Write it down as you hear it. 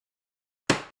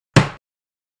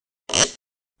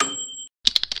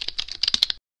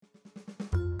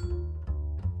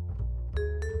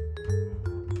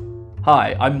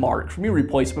Hi, I'm Mark from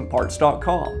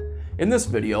YouReplacementParts.com. In this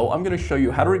video, I'm going to show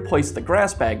you how to replace the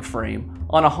grass bag frame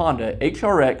on a Honda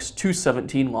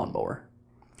HRX217 lawnmower.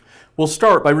 We'll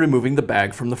start by removing the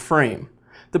bag from the frame.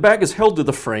 The bag is held to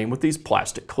the frame with these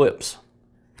plastic clips.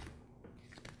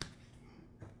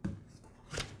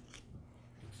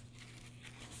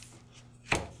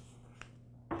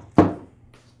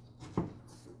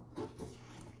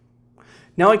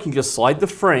 Now I can just slide the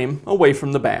frame away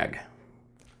from the bag.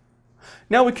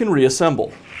 Now we can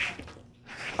reassemble.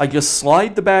 I just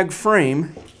slide the bag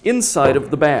frame inside of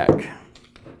the bag.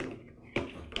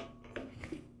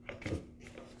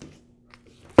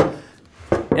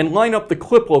 And line up the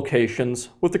clip locations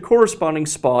with the corresponding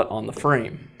spot on the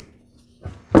frame.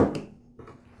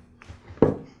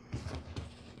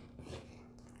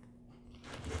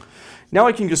 Now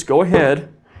I can just go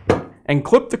ahead and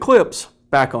clip the clips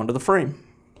back onto the frame.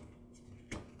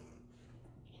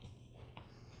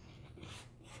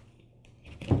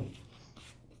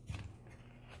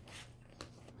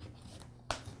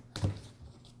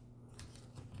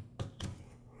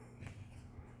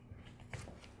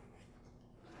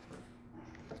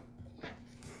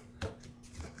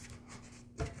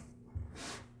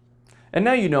 And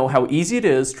now you know how easy it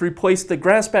is to replace the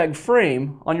grass bag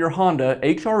frame on your Honda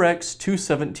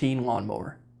HRX217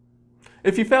 lawnmower.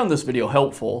 If you found this video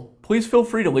helpful, please feel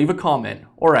free to leave a comment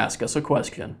or ask us a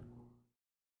question.